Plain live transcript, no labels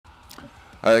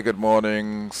Hi, good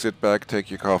morning. Sit back,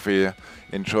 take your coffee,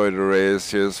 enjoy the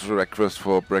race. Here's breakfast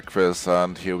for breakfast,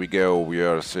 and here we go. We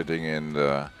are sitting in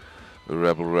the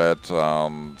Rebelrat,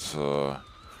 and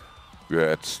we're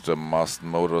at the Maasten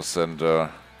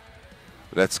Motocenter.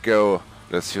 Let's go.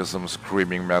 Let's hear some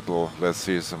screaming metal. Let's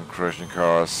see some crashing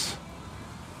cars.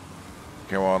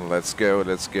 Come on, let's go,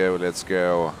 let's go, let's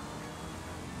go.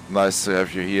 Nice to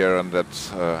have you here on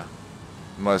that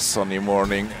nice sunny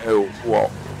morning. Oh, wow.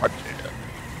 What?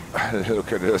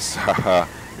 Look at this.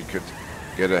 We could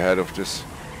get ahead of this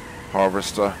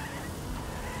harvester.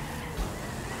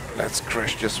 Let's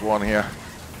crash this one here.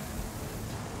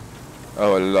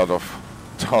 Oh, a lot of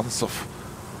tons of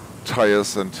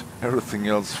tires and everything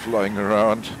else flying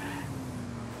around.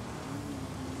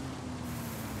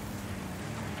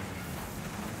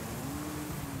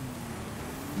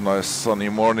 Nice sunny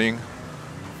morning.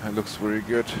 It looks very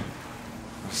good.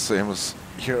 Same as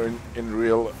here in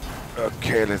real.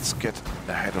 Okay, let's get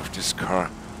ahead of this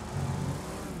car.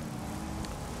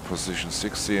 Position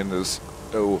 16 is...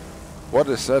 Oh, what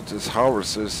is that? This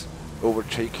harvester is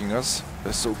overtaking us.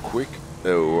 They're so quick.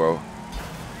 Oh, wow.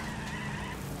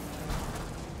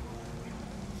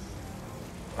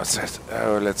 What's that?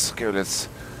 Oh, let's go. Let's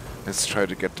try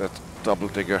to get that double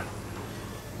digger.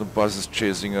 The bus is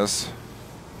chasing us.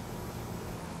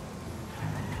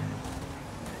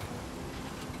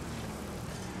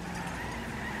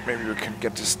 Maybe we can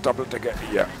get this double digger.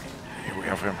 Yeah, here we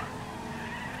have him.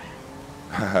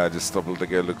 This double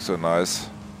digger looks so nice.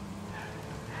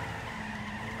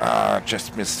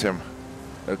 Just missed him.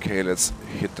 Okay, let's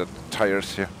hit the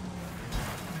tires here.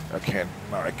 Okay,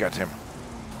 now I got him.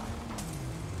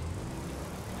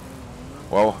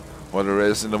 Wow, what a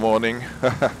race in the morning.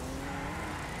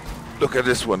 Look at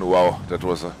this one. Wow, that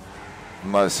was a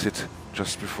nice hit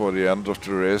just before the end of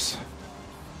the race.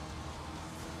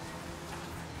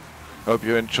 Hope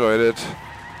you enjoyed it.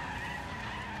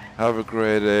 Have a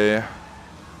great day.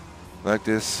 Like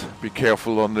this, be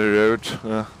careful on the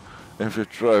road if you're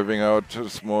driving out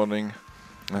this morning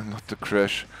and not to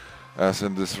crash as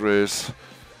in this race.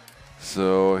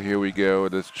 So here we go.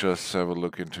 Let's just have a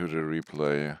look into the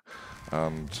replay.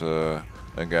 And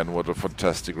again, what a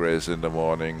fantastic race in the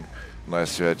morning.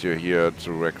 Nice to have you here to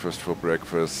Wreckfest for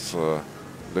breakfast.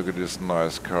 Look at these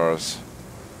nice cars.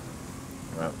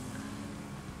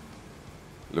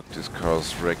 Look, these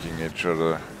cars wrecking each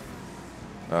other.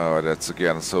 Oh, that's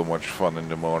again so much fun in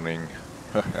the morning.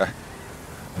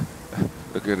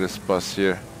 Look at this bus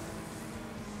here.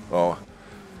 Oh.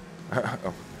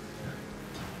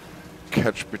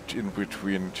 Catch in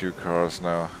between two cars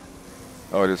now.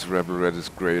 Oh, this Rebelrat is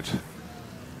great.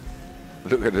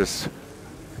 Look at this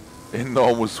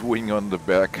enormous wing on the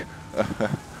back.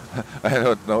 I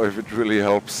don't know if it really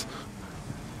helps.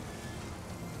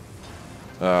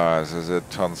 There's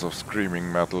tons of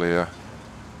screaming metal here.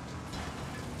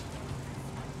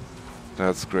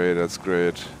 That's great, that's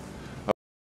great. Hope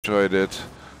you enjoyed it,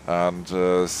 and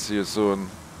see you soon.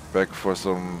 Back for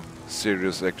some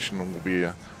serious action. Will be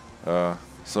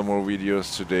some more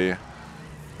videos today.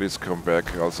 Please come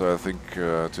back. Also, I think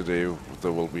today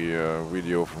there will be a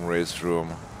video from Race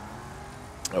Room.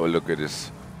 Oh, look at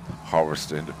this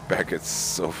harvester in the back. It's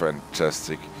so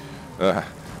fantastic.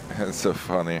 It's so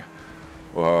funny.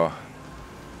 Wow.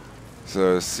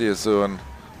 So see you soon,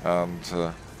 and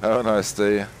have a nice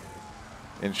day.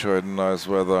 Enjoy the nice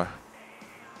weather.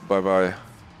 Bye bye.